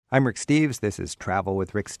I'm Rick Steves. This is Travel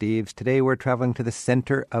with Rick Steves. Today we're traveling to the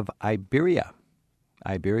center of Iberia.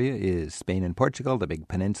 Iberia is Spain and Portugal, the big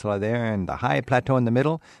peninsula there, and the high plateau in the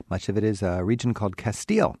middle. Much of it is a region called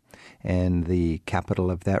Castile, and the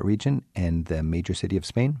capital of that region and the major city of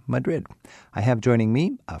Spain, Madrid. I have joining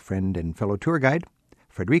me a friend and fellow tour guide,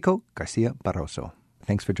 Federico Garcia Barroso.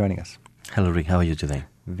 Thanks for joining us. Hello, Rick. How are you today?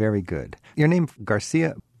 Very good. Your name,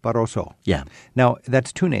 Garcia Barroso. Yeah. Now,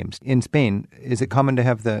 that's two names. In Spain, is it common to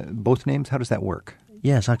have both names? How does that work?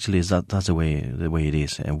 Yes, actually, that's the way it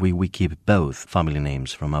is. And we keep both family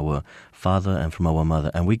names from our father and from our mother,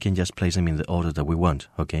 and we can just place them in the order that we want,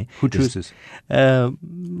 okay? Who chooses?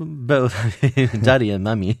 Both. Daddy and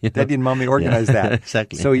Mommy. Daddy and Mommy organize that.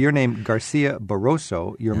 Exactly. So your name, Garcia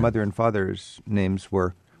Barroso, your mother and father's names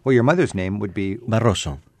were, well, your mother's name would be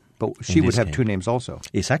Barroso. But she would have two names also.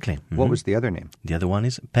 Exactly. Mm-hmm. What was the other name? The other one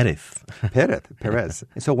is Perez. Perez.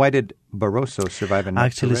 So why did Barroso survive and not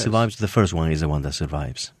Actually Perez? survives. The first one is the one that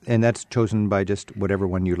survives. And that's chosen by just whatever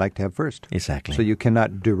one you like to have first. Exactly. So you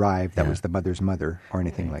cannot derive that was the mother's mother or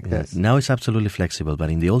anything like this. Now it's absolutely flexible,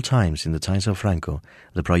 but in the old times, in the times of Franco,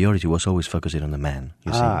 the priority was always focusing on the man.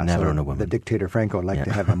 You see, never on a woman. The dictator Franco liked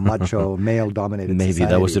to have a macho, male-dominated Maybe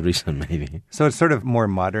society. that was the reason, maybe. So it's sort of more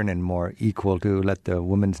modern and more equal to let the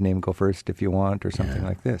woman's name go first if you want or something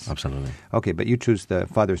like this. Absolutely. Okay, but you choose the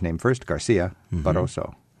father's name first, Garcia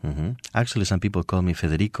Barroso. Mm-hmm. Actually, some people call me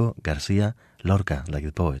Federico Garcia Lorca, like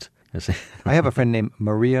the poet. You see? I have a friend named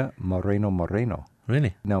Maria Moreno.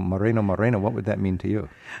 Really? Now, Moreno, what would that mean to you?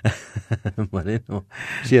 Moreno.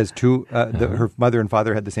 She has two, her mother and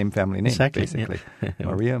father had the same family name, exactly, basically. Yeah.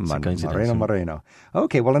 Maria Moreno.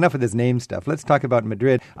 Okay, well, enough of this name stuff. Let's talk about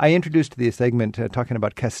Madrid. I introduced the segment talking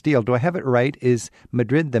about Castile. Do I have it right? Is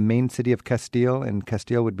Madrid the main city of Castile, and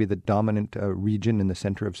Castile would be the dominant region in the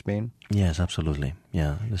center of Spain? Yes, absolutely.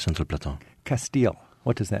 Yeah, the Central Plateau. Castile,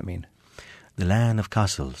 what does that mean? The land of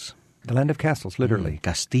castles. The land of castles, literally.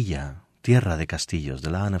 Castilla. Tierra de Castillos,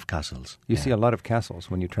 the land of castles. You see a lot of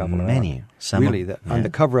castles when you travel around. Many. On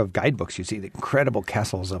the cover of guidebooks, you see the incredible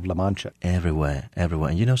castles of La Mancha. Everywhere.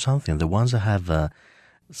 And you know something? The ones that have a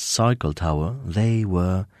circle tower, they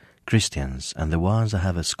were Christians. And the ones that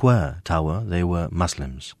have a square tower, they were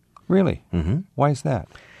Muslims. Really? Mm-hmm. Why is that?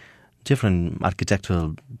 Different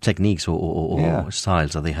architectural techniques or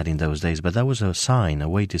styles that they had in those days. But that was a sign, a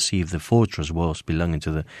way to see if the fortress was belonging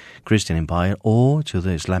to the Christian Empire or to the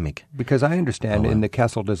Islamic. Because I understand in the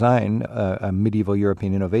castle design, a medieval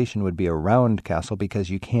European innovation would be a round castle because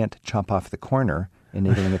you can't chop off the corner,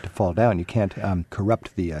 enabling it to fall down. You can't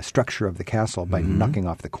corrupt the structure of the castle by knocking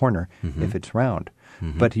off the corner if it's round.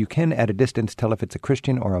 But you can, at a distance, tell if it's a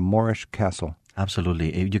Christian or a Moorish castle.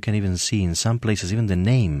 Absolutely. You can even see in some places, even the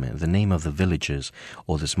name of the villages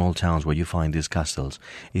or the small towns where you find these castles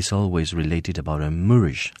is always related about a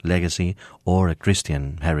Moorish legacy or a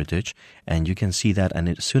Christian heritage. And you can see that, and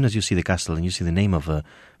as soon as you see the castle and you see the name of a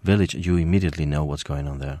village, you immediately know what's going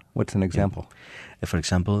on there. What's an example? Yeah. For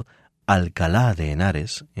example, Alcalá de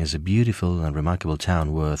Henares is a beautiful and remarkable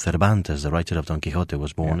town where Cervantes, the writer of Don Quixote,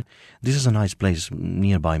 was born. Yeah. This is a nice place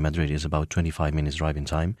nearby Madrid. It's about 25 minutes driving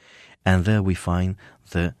time. And there we find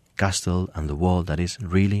the castle and the wall that is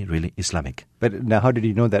really, really Islamic. But now how did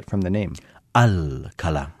you know that from the name?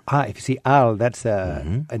 Alcalá. If you see al, that's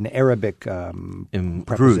an Arabic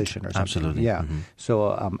preposition or something. Absolutely. Yeah.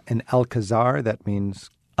 So an Alcazar, that means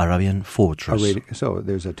Arabian fortress. So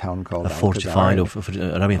there's a town called a fortified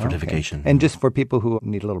Arabian fortification. And just for people who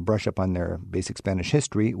need a little brush up on their basic Spanish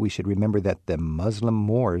history, we should remember that the Muslim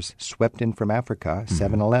Moors swept in from Africa,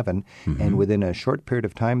 711, and within a short period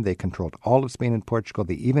of time, they controlled all of Spain and Portugal.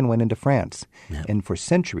 They even went into France. Yeah. And for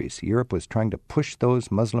centuries, Europe was trying to push those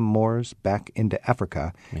Muslim Moors back into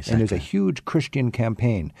Africa. Exactly. And there's a huge Christian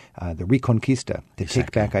campaign, the Reconquista, to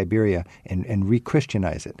take back Iberia and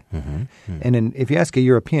re-Christianize it. And if you ask a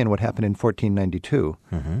European what happened in 1492,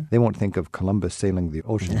 they won't think of Columbus sailing the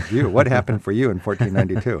ocean's view. What happened for you in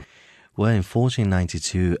 1492? Well, in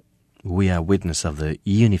 1492, we are witness of the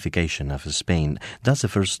unification of Spain. That's the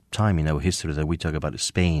first time in our history that we talk about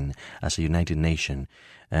Spain as a united nation,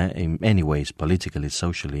 in many ways, politically,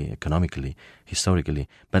 socially, economically, historically.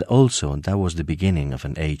 But also, that was the beginning of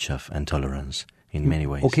an age of intolerance. In many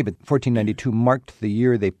ways. Okay, but 1492 marked the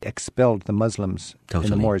year they expelled the Muslims and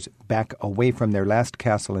the Moors back away from their last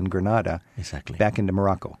castle in Granada, back into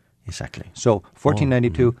Morocco. Exactly. So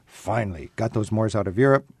 1492, finally, got those Moors out of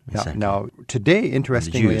Europe. Now, today,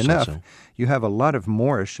 interestingly enough, you have a lot of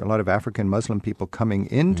Moorish, a lot of African Muslim people coming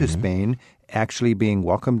into Spain, actually being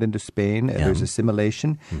welcomed into Spain. There's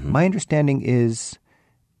assimilation. My understanding is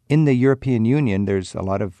In the European Union, there's a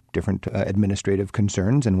lot of different administrative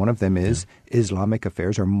concerns, and one of them is Islamic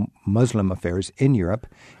affairs or Muslim affairs in Europe.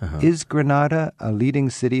 Is Granada a leading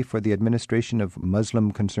city for the administration of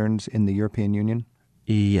Muslim concerns in the European Union?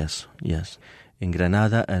 Yes. In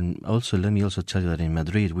Granada, and also let me also tell you that in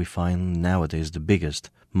Madrid we find nowadays the biggest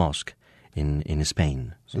mosque in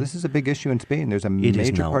Spain. So this is a big issue in Spain. There's a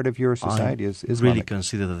major part of your society is Islamic. I really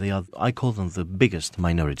consider that they are, I call them the biggest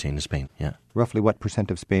minority in Spain, yeah. Roughly what percent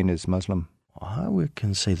of Spain is Muslim? We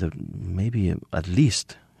can say that maybe at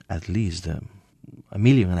least 1.5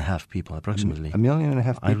 million people, approximately. 1.5 million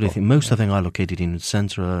people? I really think most of them are located in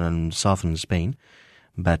central and southern Spain.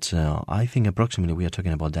 But I think approximately we are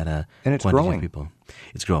talking about that and it's quantity growing. of people.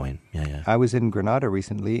 It's growing, yeah. I was in Granada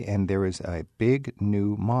recently, and there is a big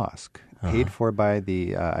new mosque paid for by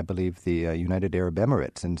the, I believe, the United Arab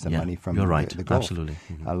Emirates and some money from you're right. the Gulf. Absolutely.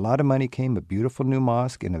 Mm-hmm. A lot of money came, a beautiful new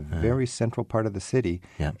mosque in a very central part of the city,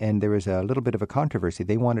 and there was a little bit of a controversy.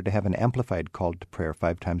 They wanted to have an amplified call to prayer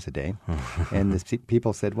 5 times a day, and the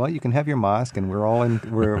people said, well, you can have your mosque, and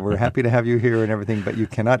we're happy to have you here and everything, but you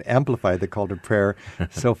cannot amplify the call to prayer.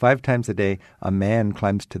 So 5 times a day, a man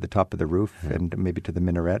climbs to the top of the roof and maybe to the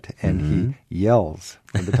minaret, and he yells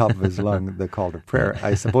from the top of his lung the call to prayer.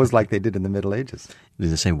 I suppose like they did in the Middle Ages. In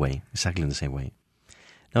the same way, exactly in the same way.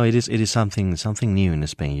 No, it is something new in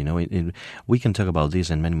Spain. You know, we can talk about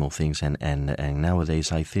this and many more things. And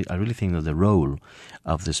nowadays, I really think that the role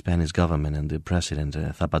of the Spanish government and the president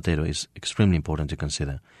Zapatero is extremely important to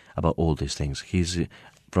consider about all these things.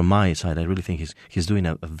 From my side, I really think he's doing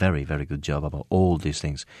a very, very good job about all these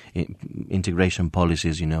things. Integration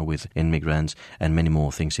policies, with immigrants and many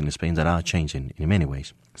more things in Spain that are changing in many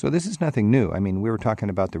ways. So this is nothing new. I mean, we were talking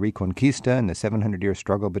about the Reconquista and the 700-year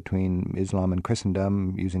struggle between Islam and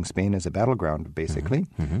Christendom, using Spain as a battleground, basically.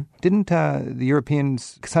 Didn't the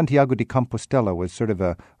Europeans, Santiago de Compostela was sort of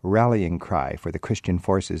a rallying cry for the Christian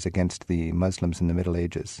forces against the Muslims in the Middle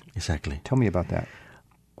Ages? Exactly. Tell me about that.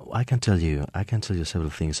 I can tell you several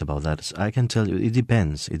things about that. I can tell you it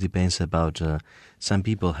depends. It depends about some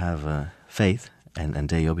people have faith and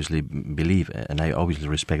they obviously believe, and I obviously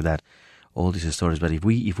respect that, all these stories. But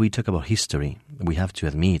if we talk about history, we have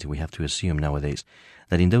to assume nowadays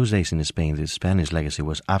that in those days in Spain, the Spanish legacy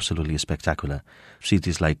was absolutely spectacular.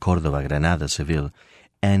 Cities like Córdoba, Granada, Seville.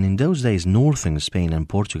 And in those days, northern Spain and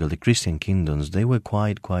Portugal, the Christian kingdoms, they were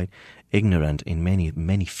quite ignorant in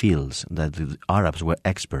many fields that the Arabs were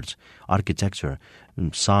experts: architecture,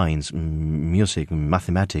 science, music,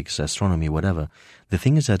 mathematics, astronomy, whatever. The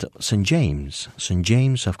thing is that St. James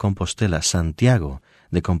of Compostela, Santiago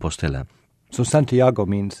de Compostela. So Santiago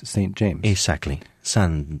means St. James. Exactly.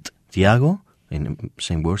 Santiago, in the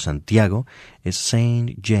same word, Santiago, is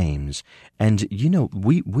St. James. And,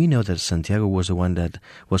 we know that Santiago was the one that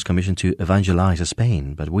was commissioned to evangelize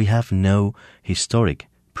Spain, but we have no historic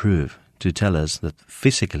proof to tell us that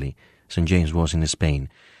physically St. James was in Spain.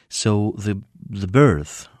 So the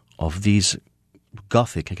birth of these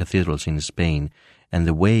Gothic cathedrals in Spain and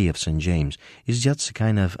the way of St. James is just a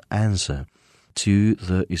kind of answer to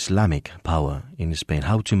the Islamic power in Spain,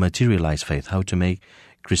 how to materialize faith, how to make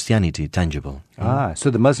Christianity tangible.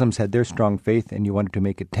 So the Muslims had their strong faith and you wanted to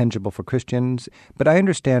make it tangible for Christians. But I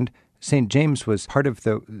understand St. James was part of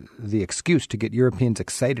the excuse to get Europeans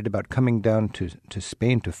excited about coming down to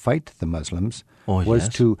Spain to fight the Muslims was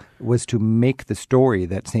to make the story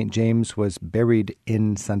that St. James was buried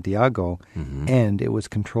in Santiago and it was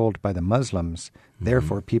controlled by the Muslims.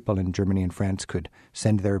 Therefore, people in Germany and France could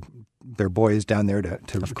send their boys down there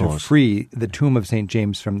to free the tomb of St.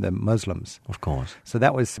 James from the Muslims. Of course. So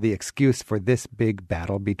that was the excuse for this big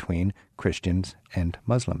battle between Christians and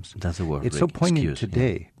Muslims. That's the word. It's so poignant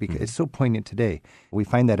today. Because it's so poignant today. We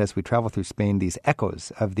find that as we travel through Spain, these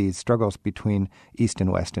echoes of these struggles between East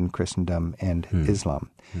and West and Christendom and Islam.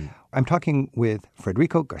 I'm talking with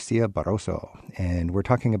Federico Garcia Barroso, and we're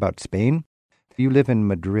talking about Spain. You live in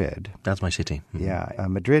Madrid. That's my city. Yeah.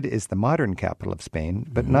 Madrid is the modern capital of Spain,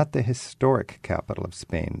 but not the historic capital of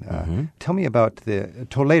Spain. Tell me about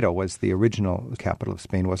Toledo was the original capital of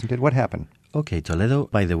Spain, wasn't it? What happened? Okay, Toledo,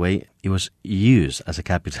 by the way, it was used as a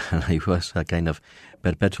capital. It was a kind of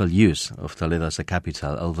perpetual use of Toledo as a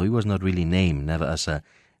capital, although it was not really named, never as a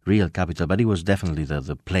real capital, but it was definitely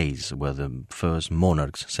the place where the first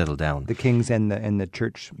monarchs settled down. The kings and the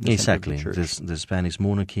church. Exactly. The Spanish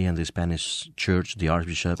monarchy and the Spanish church, the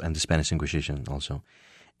archbishop, and the Spanish Inquisition also.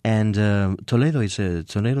 And Toledo is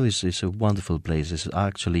a wonderful place. It's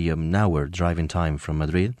actually an hour driving time from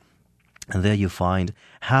Madrid. And there you find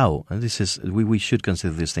how, and this is, we should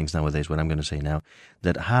consider these things nowadays, what I'm going to say now,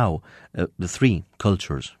 that how the three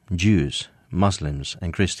cultures, Jews, Muslims,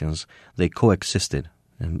 and Christians, they coexisted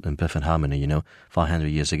in perfect harmony, 500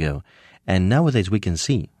 years ago. And nowadays we can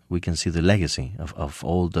see the legacy of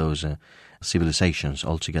all those civilizations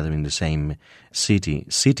all together in the same city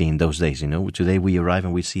in those days. Today we arrive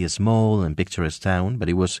and we see a small and picturesque town, but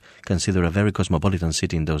it was considered a very cosmopolitan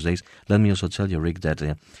city in those days. Let me also tell you, Rick, that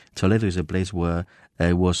Toledo is a place where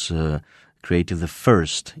it was created the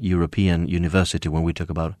first European university when we talk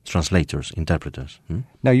about translators, interpreters.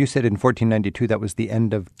 Now, you said in 1492 that was the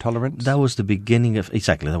end of tolerance? That was the beginning of,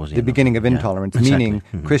 exactly, that was the beginning of intolerance, exactly. Meaning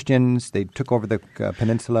Christians, they took over the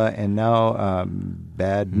peninsula, and now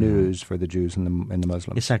bad news for the Jews and the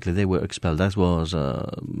Muslims. Exactly, they were expelled. That was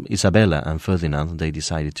Isabella and Ferdinand, they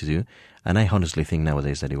decided to do. And I honestly think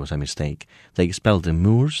nowadays that it was a mistake. They expelled the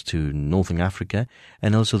Moors to northern Africa,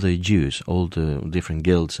 and also the Jews, all the different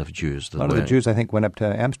guilds of Jews. A lot of the Jews, I think, went up to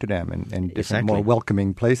Amsterdam and different more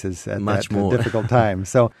welcoming places at Much that more. difficult time.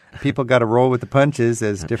 So people got to roll with the punches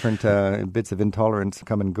as different bits of intolerance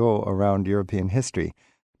come and go around European history.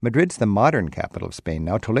 Madrid's the modern capital of Spain.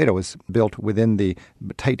 Now, Toledo was built within the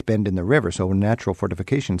tight bend in the river, so natural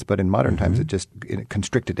fortifications, but in modern times it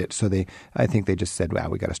constricted it. So I think they just said,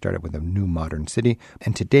 we got to start it with a new modern city.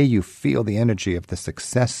 And today you feel the energy of the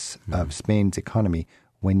success of Spain's economy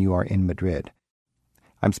when you are in Madrid.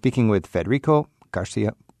 I'm speaking with Federico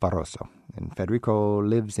Garcia Barroso. And Federico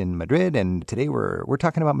lives in Madrid, and today we're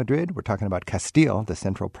talking about Madrid, we're talking about Castile, the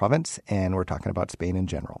central province, and we're talking about Spain in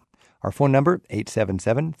general. Our phone number,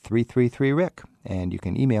 877-333-RICK, and you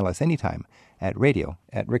can email us anytime at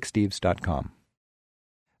radio@ricksteves.com.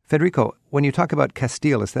 Federico, when you talk about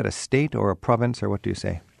Castile, is that a state or a province, or what do you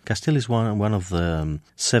say? Castile is one of the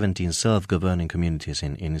 17 self-governing communities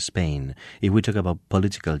in Spain, if we talk about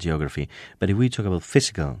political geography. But if we talk about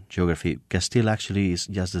physical geography, Castile actually is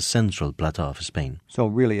just the central plateau of Spain. So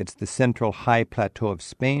really it's the central high plateau of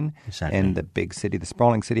Spain. Exactly. And the big city, the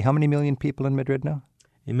sprawling city. How many million people in Madrid now?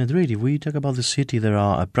 In Madrid, if we talk about the city, there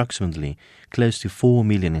are approximately close to 4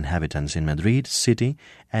 million inhabitants in Madrid city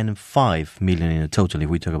and 5 million in total if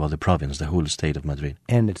we talk about the province, the whole state of Madrid.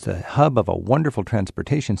 And it's a hub of a wonderful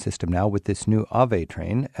transportation system now with this new AVE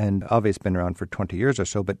train. And AVE's been around for 20 years or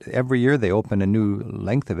so, but every year they open a new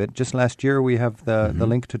length of it. Just last year we have the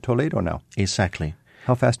link to Toledo now. Exactly.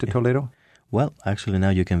 How fast to Toledo? Well, actually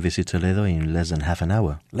now you can visit Toledo in less than half an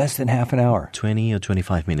hour. Less than half an hour? 20 or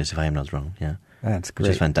 25 minutes if I am not wrong, yeah. That's great.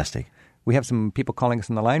 Which is fantastic. We have some people calling us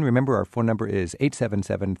on the line. Remember, our phone number is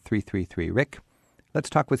 877-333-RICK. Let's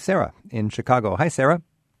talk with Sarah in Chicago. Hi, Sarah.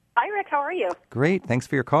 Hi, Rick. How are you? Great. Thanks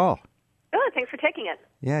for your call. Good. Thanks for taking it.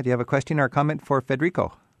 Yeah. Do you have a question or a comment for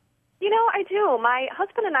Federico? I do. My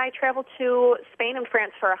husband and I traveled to Spain and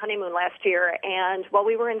France for a honeymoon last year, and while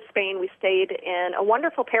we were in Spain, we stayed in a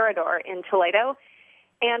wonderful parador in Toledo.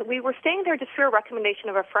 And we were staying there just through a recommendation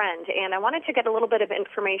of a friend. And I wanted to get a little bit of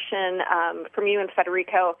information from you and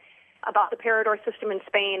Federico about the Parador system in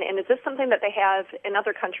Spain. And is this something that they have in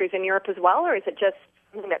other countries in Europe as well, or is it just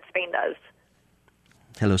something that Spain does?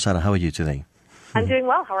 Hello, Sarah. How are you today? I'm doing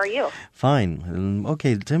well. How are you? Fine.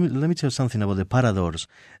 Okay, let me tell you something about the paradors.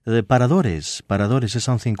 The paradores is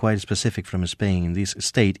something quite specific from Spain, these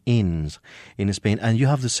state inns in Spain. And you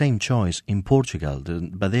have the same choice in Portugal,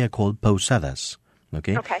 but they are called pousadas.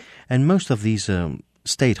 Okay? And most of these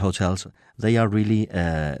state hotels, they are really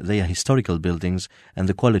they are historical buildings, and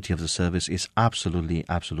the quality of the service is absolutely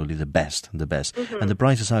the best. And the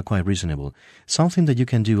prices are quite reasonable. Something that you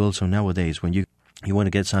can do also nowadays when you want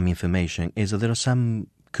to get some information is that there are some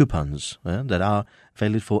coupons that are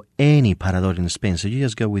valid for any parador in Spain. So you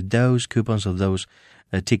just go with those coupons of those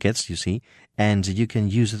tickets, you see, and you can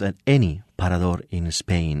use it at any parador in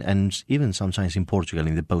Spain, and even sometimes in Portugal,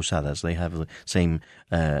 in the pousadas, they have the same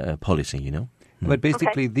policy, But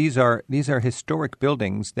basically, these are historic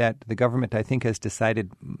buildings that the government, I think, has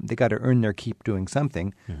decided they got to earn their keep doing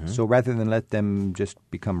something. So rather than let them just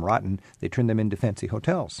become rotten, they turn them into fancy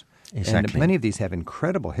hotels. Exactly. And many of these have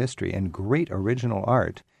incredible history and great original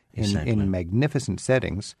art in magnificent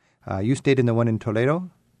settings. You stayed in the one in Toledo?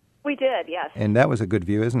 We did, yes. And that was a good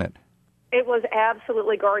view, isn't it? It was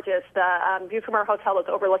absolutely gorgeous. The view from our hotel was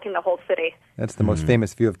overlooking the whole city. That's the most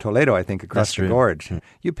famous view of Toledo, I think, across the gorge.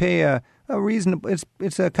 You pay a reasonable,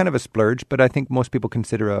 it's a kind of a splurge, but I think most people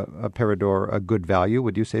consider a Parador a good value.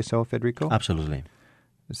 Would you say so, Federico? Absolutely.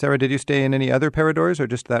 Sarah, did you stay in any other Paradors or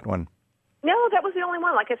just that one? No, that was the only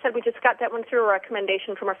one. Like I said, we just got that one through a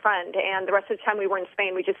recommendation from a friend, and the rest of the time we were in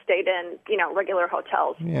Spain, we just stayed in, regular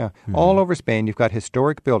hotels. Yeah. All over Spain, you've got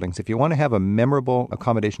historic buildings. If you want to have a memorable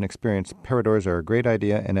accommodation experience, Paradors are a great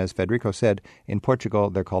idea, and as Federico said, in Portugal,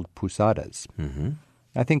 they're called pousadas.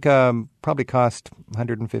 I think probably cost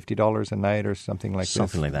 $150 a night or something like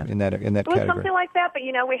that. In that It was category. something like that, but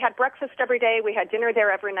we had breakfast every day, we had dinner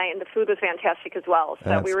there every night, and the food was fantastic as well. So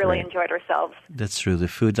That's we really great. enjoyed ourselves. That's true. The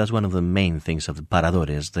food, that's one of the main things of the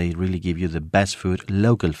paradores. They really give you the best food,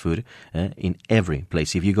 local food, in every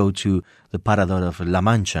place. If you go to the Parador of La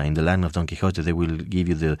Mancha in the land of Don Quixote, they will give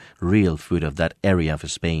you the real food of that area of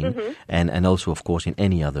Spain, and also, of course, in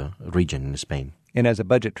any other region in Spain. And as a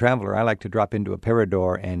budget traveler, I like to drop into a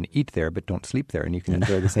Parador and eat there, but don't sleep there. And you can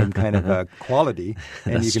enjoy the same kind of quality,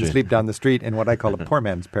 and That's you can true. sleep down the street in what I call a poor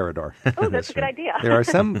man's Parador. Oh, that's a good idea. There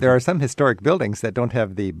are some historic buildings that don't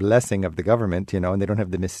have the blessing of the government, and they don't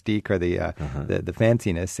have the mystique or the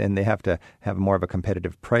fanciness, and they have to have more of a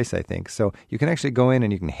competitive price, I think. So you can actually go in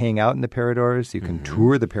and you can hang out in the Paradors. You can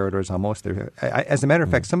tour the Paradors almost. As a matter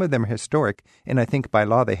of fact, some of them are historic, and I think by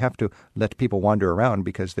law they have to let people wander around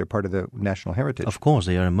because they're part of the national heritage. Of course,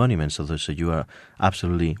 they are a monument, so you are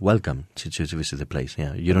absolutely welcome to visit the place.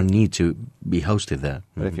 Yeah, you don't need to be hosted there.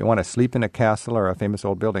 But if you want to sleep in a castle or a famous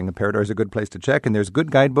old building, the Parador is a good place to check, and there's good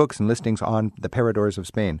guidebooks and listings on the Paradors of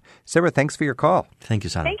Spain. Sarah, thanks for your call. Thank you,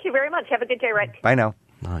 Sarah. Thank you very much. Have a good day, Rick. Bye now.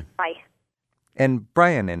 Bye. Bye. And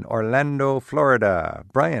Brian in Orlando, Florida.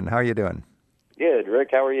 Brian, how are you doing? Good, Rick.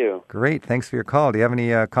 How are you? Great. Thanks for your call. Do you have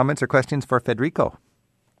any comments or questions for Federico?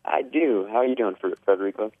 I do. How are you doing,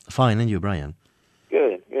 Federico? Fine, and you, Brian?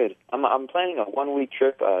 Good, good. I'm planning a 1-week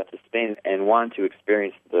trip to Spain and want to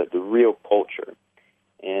experience the real culture.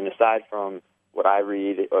 And aside from what I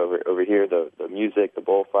read over here, the music, the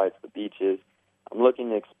bullfights, the beaches, I'm looking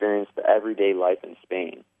to experience the everyday life in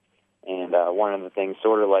Spain. And one of the things,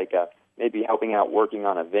 sort of like maybe helping out working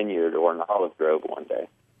on a vineyard or an olive grove one day.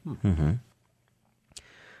 Mm-hmm.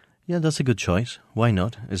 Yeah, that's a good choice. Why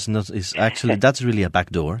not? It's actually that's really a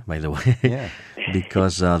back door, by the way. Yeah.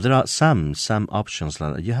 Because there are some options.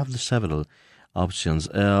 You have several options.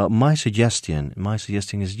 My suggestion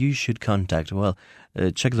is you should contact.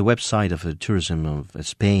 Check the website of the tourism of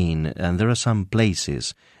Spain, and there are some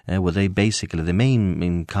places where they basically the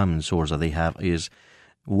main common source that they have is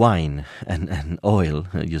wine and oil.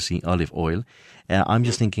 You see, olive oil. I'm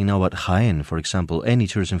just thinking now about Jaén, for example. Any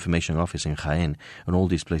tourist information office in Jaén and all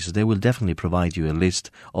these places, they will definitely provide you a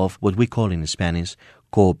list of what we call in Spanish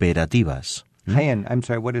cooperativas. Jaén, I'm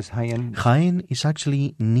sorry, what is Jaén? Jaén is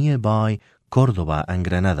actually nearby Córdoba and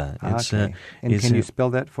Granada. Okay. And can you spell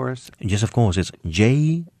that for us? Yes, of course. It's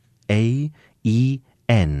Jaen. Jaén.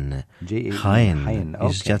 Jaén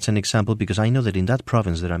is just an example because I know that in that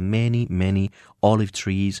province there are many olive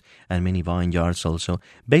trees and many vineyards also.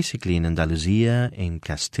 Basically in Andalusia, in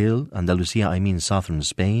Castile, Andalusia I mean southern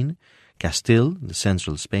Spain, Castile, the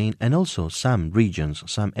central Spain, and also some regions,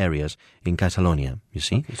 some areas in Catalonia, you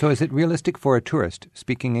see. Okay. So is it realistic for a tourist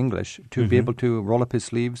speaking English to be able to roll up his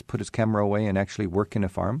sleeves, put his camera away, and actually work in a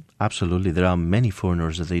farm? Absolutely. There are many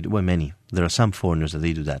foreigners that they do. Well, many. There are some foreigners that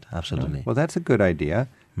they do that. Absolutely. Well, that's a good idea.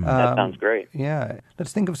 That sounds great. Yeah.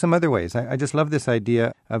 Let's think of some other ways. I just love this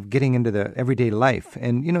idea of getting into the everyday life.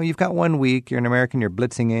 And, you've got 1 week, you're an American, you're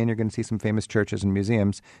blitzing in, you're going to see some famous churches and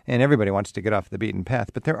museums, and everybody wants to get off the beaten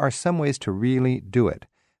path. But there are some ways to really do it.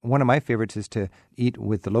 One of my favorites is to eat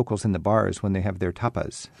with the locals in the bars when they have their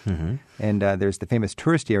tapas. Mm-hmm. And there's the famous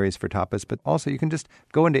touristy areas for tapas, but also you can just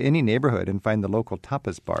go into any neighborhood and find the local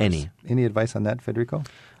tapas bars. Any advice on that, Federico?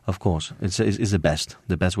 Of course. It's the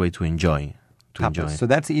best way to enjoy. So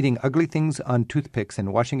that's eating ugly things on toothpicks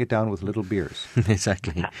and washing it down with little beers.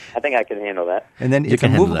 Exactly. I think I can handle that. And then it's a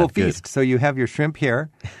movable feast. Good. So you have your shrimp here,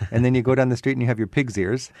 and then you go down the street and you have your pig's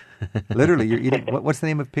ears. Literally, you're eating. What's the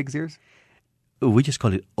name of pig's ears? We just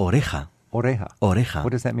call it oreja. Oreja.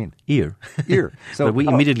 What does that mean? Ear. So but we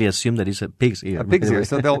immediately assume that it's a pig's ear. A pig's ear.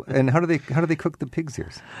 So how do they cook the pig's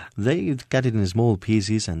ears? They cut it in small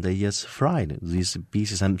pieces and they just fried these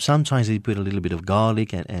pieces. And sometimes they put a little bit of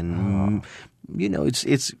garlic and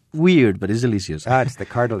it's weird, but it's delicious. It's the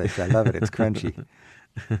cartilage. I love it. It's crunchy.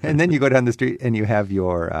 And then you go down the street and you have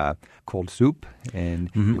your cold soup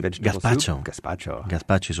and vegetable soup.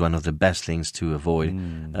 Gazpacho is one of the best things to avoid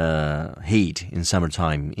heat in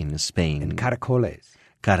summertime in Spain. And caracoles.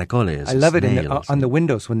 I love it on the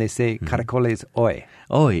windows when they say caracoles hoy.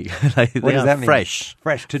 Hoy. What does that mean? Fresh.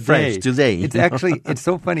 Fresh today. It's actually, it's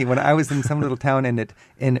so funny. When I was in some little town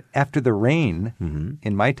and after the rain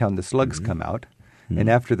in my town, the slugs come out. And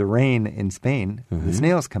after the rain in Spain, the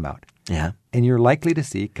snails come out. Yeah. And you're likely to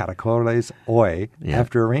see caracoles hoy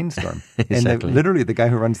after a rainstorm. Exactly. And literally the guy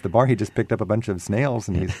who runs the bar, he just picked up a bunch of snails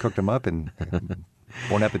and he's cooked them up and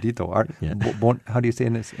bon appetito. How do you say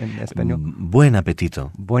in Espanol? Buen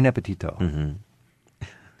apetito. Buen appetito. Mm-hmm.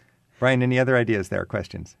 Brian, any other ideas there,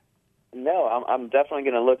 questions? No, I'm definitely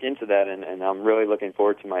going to look into that, and I'm really looking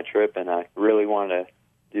forward to my trip, and I really want to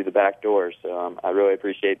do the back door, so I really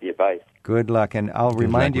appreciate the advice. Good luck, and I'll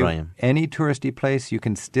remind you, Ryan. any touristy place you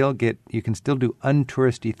can still do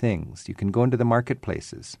untouristy things. You can go into the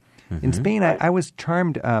marketplaces. In Spain, I was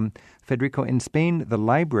charmed, Federico. In Spain, the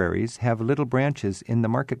libraries have little branches in the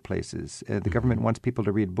marketplaces. The government wants people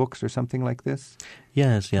to read books or something like this.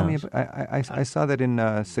 Yes, Tell me yes. I saw that in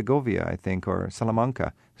Segovia, I think, or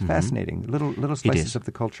Salamanca. It's fascinating. Little slices of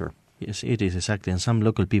the culture. Yes, it is, exactly. And some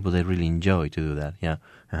local people, they really enjoy to do that, yeah.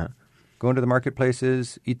 Uh-huh. Go into the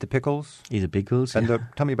marketplaces, eat the pickles. Eat the pickles.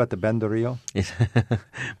 Tell me about the banderillo.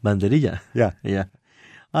 Banderilla. Yeah. Yeah.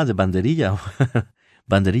 The banderilla.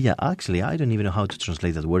 Banderilla, actually, I don't even know how to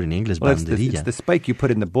translate that word in English. Well, banderilla. it's the spike you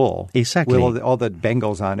put in the bull. Exactly. With all the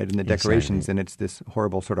bangles on it and the decorations, and it's this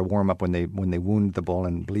horrible sort of warm-up when they wound the bull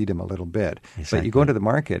and bleed him a little bit. Exactly. But you go into the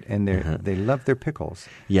market, and they love their pickles.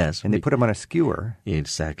 Yes. And they put them on a skewer.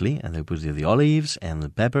 Exactly. And they put the olives and the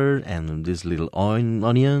pepper and these little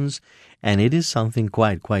onions. And it is something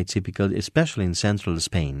quite typical, especially in central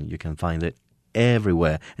Spain. You can find it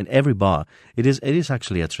everywhere and every bar. It is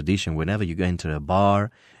actually a tradition. Whenever you go into a bar,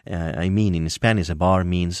 in Spanish, a bar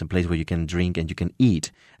means a place where you can drink and you can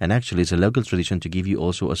eat. And actually, it's a local tradition to give you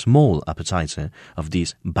also a small appetizer of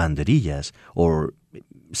these banderillas or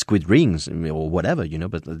squid rings or whatever,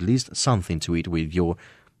 but at least something to eat with your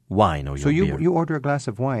wine or your beer. So you order a glass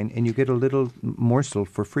of wine and you get a little morsel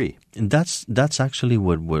for free. And that's actually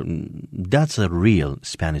that's a real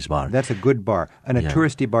Spanish bar. That's a good bar. In a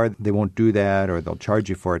touristy bar, they won't do that or they'll charge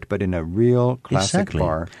you for it. But in a real classic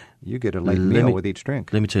bar, you get a light meal with each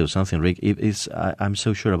drink. Let me tell you something, Rick. I'm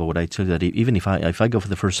so sure about what I tell you that even if I go for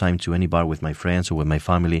the first time to any bar with my friends or with my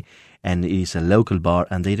family, and it is a local bar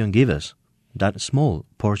and they don't give us that small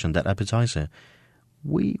portion, that appetizer,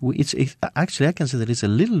 it's actually, I can say that it's a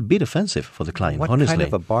little bit offensive for the client, honestly. What kind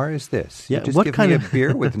of a bar is this? Yeah, You just what give kind me of a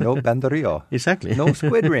beer with no banderillo. Exactly. No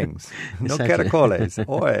squid rings. No Exactly. caracoles.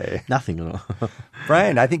 Oy. Nothing at all.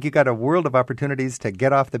 Brian, I think you got a world of opportunities to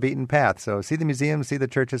get off the beaten path. So see the museums, see the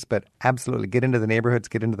churches, but absolutely get into the neighborhoods,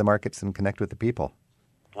 get into the markets, and connect with the people.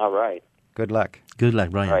 All right. Good luck. Good luck,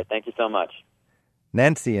 Brian. All right, thank you so much.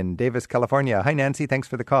 Nancy in Davis, California. Hi, Nancy. Thanks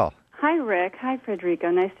for the call. Hi, Rick. Hi, Federico.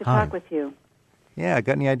 Nice to talk with you. Yeah,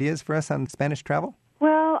 got any ideas for us on Spanish travel?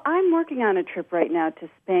 Well, I'm working on a trip right now to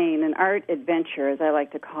Spain, an art adventure, as I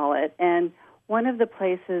like to call it. And one of the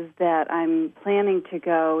places that I'm planning to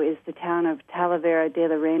go is the town of Talavera de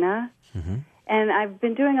la Reina. Mm-hmm. And I've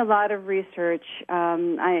been doing a lot of research.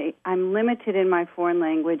 I'm limited in my foreign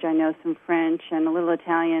language. I know some French and a little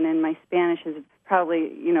Italian, and my Spanish is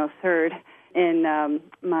probably, third in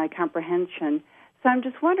my comprehension. So I'm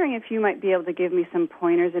just wondering if you might be able to give me some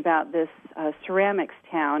pointers about this ceramics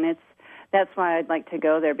town. That's why I'd like to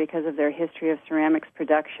go there, because of their history of ceramics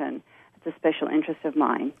production. It's a special interest of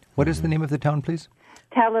mine. What is the name of the town, please?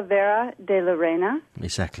 Talavera de la Reina.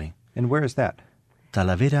 Exactly. And where is that?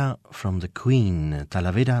 Talavera from the Queen,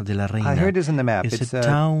 Talavera de la Reina. I heard it in the map. It's a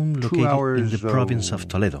town located in the province of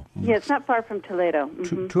Toledo. Yeah, it's not far from Toledo.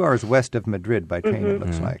 Mm-hmm. 2 hours west of Madrid by train, it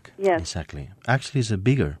looks like. Yes. Exactly. Actually, it's a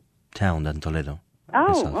bigger town than Toledo.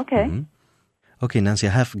 Oh, itself. okay. Mm-hmm. Okay, Nancy,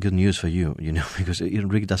 I have good news for you, because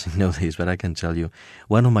Rick doesn't know this, but I can tell you.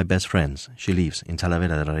 One of my best friends, she lives in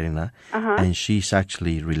Talavera de la Reina, and she's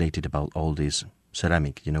actually related about all this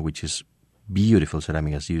ceramic, which is beautiful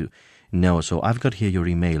ceramic, as you know. So I've got here your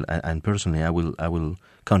email, and personally, I will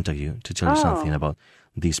contact you to tell you something about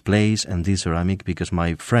this place and this ceramic, because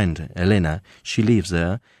my friend, Elena, she lives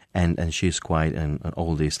there, and she's quite in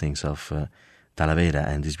all these things of Talavera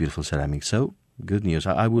and this beautiful ceramic. So, good news.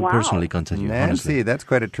 I will personally contact you, Nancy, honestly. that's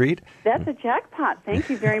quite a treat. That's a jackpot. Thank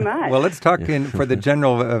you very much. Well, let's talk for the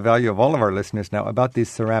general value of all of our listeners now about these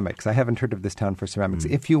ceramics. I haven't heard of this town for ceramics.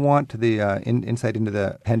 If you want the insight into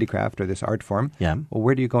the handicraft or this art form, well,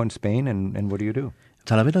 where do you go in Spain and what do you do?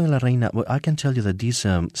 Talavera de la Reina, well, I can tell you that these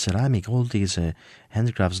ceramic, all these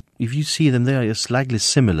handicrafts, if you see them, they are slightly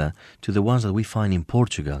similar to the ones that we find in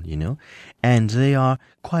Portugal, and they are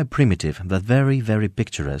quite primitive, but very, very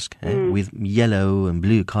picturesque, with yellow and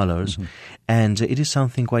blue colors, and it is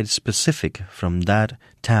something quite specific from that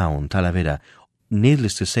town, Talavera.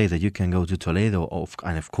 Needless to say that you can go to Toledo,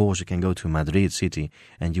 and of course you can go to Madrid city,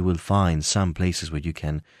 and you will find some places where you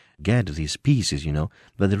can get these pieces,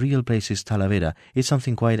 but the real place is Talavera. It's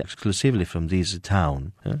something quite exclusively from this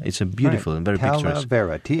town. It's a beautiful and very picturesque.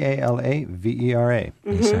 Talavera, Talavera.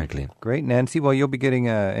 Exactly. Great, Nancy. Well, you'll be getting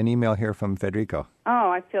an email here from Federico.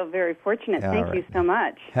 Oh, I feel very fortunate. Thank you so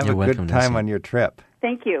much. Have You're a welcome, good time Nancy. on your trip.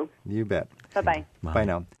 Thank you. You bet. Bye-bye. Bye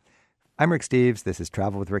now. I'm Rick Steves. This is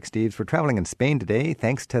Travel with Rick Steves. We're traveling in Spain today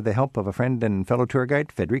thanks to the help of a friend and fellow tour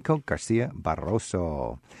guide, Federico Garcia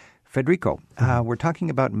Barroso. Federico, we're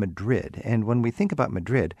talking about Madrid. And when we think about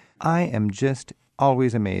Madrid, I am just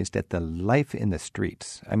always amazed at the life in the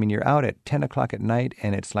streets. I mean, you're out at 10 o'clock at night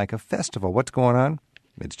and it's like a festival. What's going on?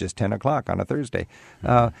 It's just 10 o'clock on a Thursday.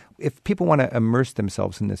 If people want to immerse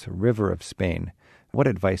themselves in this river of Spain, what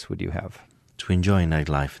advice would you have? To enjoy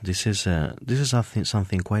nightlife. This is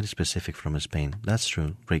something quite specific from Spain. That's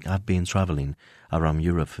true, Rick. I've been traveling around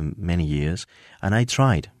Europe for many years, and I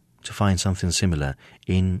tried to find something similar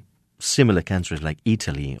in similar countries like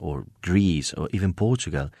Italy or Greece or even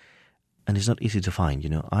Portugal, and it's not easy to find.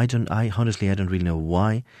 I honestly don't really know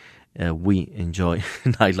why we enjoy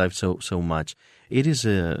nightlife so much. It is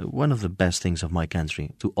one of the best things of my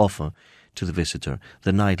country to offer to the visitor.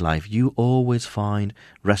 The nightlife. You always find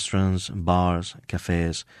restaurants, bars,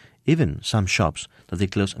 cafes, even some shops that they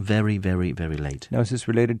close very, very, very late. Now, is this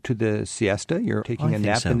related to the siesta? You're taking a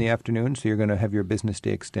nap in the afternoon, so you're going to have your business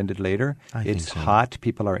day extended later. It's hot.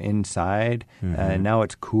 People are inside. Now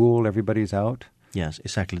it's cool. Everybody's out. Yes,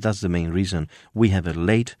 exactly. That's the main reason. We have a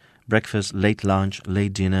late breakfast, late lunch,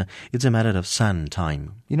 late dinner. It's a matter of sun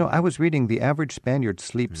time. I was reading the average Spaniard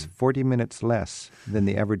sleeps 40 minutes less than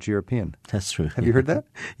the average European. That's true. Have you heard that?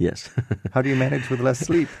 Yes. How do you manage with less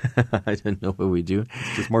sleep? I don't know what we do.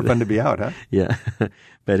 It's just more fun to be out, huh? Yeah.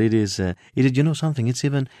 But it is, something. It's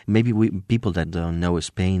even, maybe people that don't know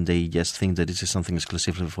Spain, they just think that this is something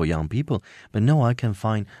exclusively for young people. But no, I can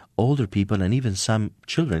find older people and even some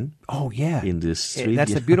children. Oh, yeah. In this street.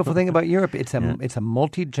 That's the beautiful thing about Europe. It's a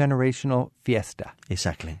multi-generational fiesta.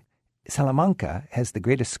 Exactly. Salamanca has the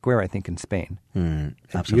greatest square, I think, in Spain.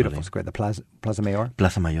 A beautiful square, the Plaza Mayor.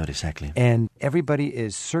 Plaza Mayor, exactly. And everybody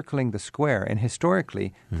is circling the square. And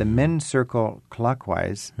historically, the men circle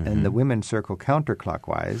clockwise and the women circle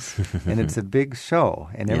counterclockwise. And it's a big show.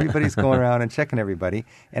 And everybody's going around and checking everybody.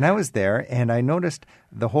 And I was there, and I noticed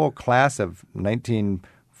the whole class of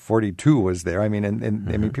 1942 was there. I mean,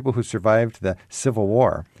 and people who survived the Civil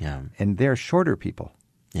War. Yeah. And they're shorter people.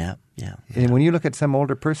 Yeah. And when you look at some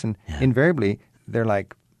older person, invariably, they're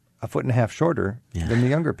like a foot and a half shorter than the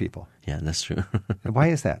younger people. Yeah, that's true. Why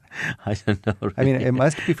is that? I don't know. Really. I mean, it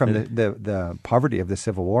must be from the poverty of the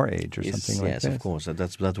Civil War age or something like that. Yes, of course.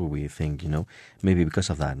 That's what we think, Maybe because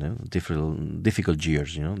of that, difficult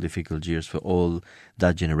years, difficult years for all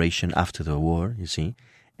that generation after the war, you see.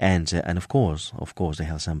 And of course, they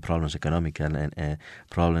have some problems, economical and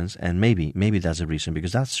problems, and maybe that's the reason,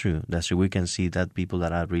 because that's true. That's true. We can see that people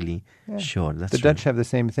that are really short. That's the true. Dutch have the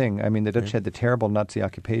same thing. I mean, the Dutch had the terrible Nazi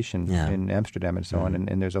occupation in Amsterdam and so on,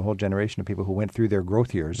 and there's a whole generation of people who went through their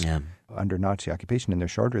growth years under Nazi occupation, and they're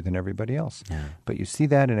shorter than everybody else. Yeah. But you see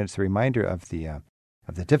that, and it's a reminder of the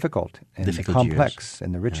difficult and the complex years.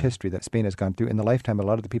 And the rich history that Spain has gone through in the lifetime of a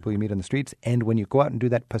lot of the people you meet on the streets. And when you go out and do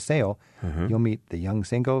that paseo, you'll meet the young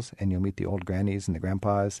singles and you'll meet the old grannies and the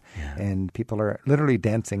grandpas, and people are literally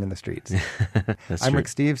dancing in the streets. I'm Rick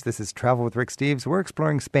Steves. This is Travel with Rick Steves. We're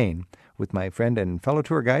exploring Spain with my friend and fellow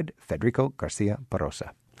tour guide, Federico Garcia Barroso.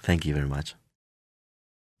 Thank you very much.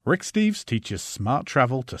 Rick Steves teaches smart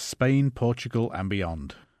travel to Spain, Portugal and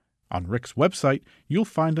beyond. On Rick's website, you'll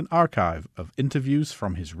find an archive of interviews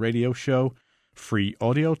from his radio show, free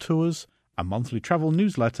audio tours, a monthly travel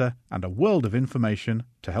newsletter, and a world of information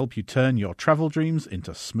to help you turn your travel dreams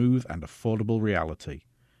into smooth and affordable reality.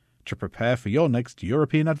 To prepare for your next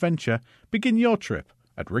European adventure, begin your trip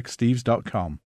at ricksteves.com.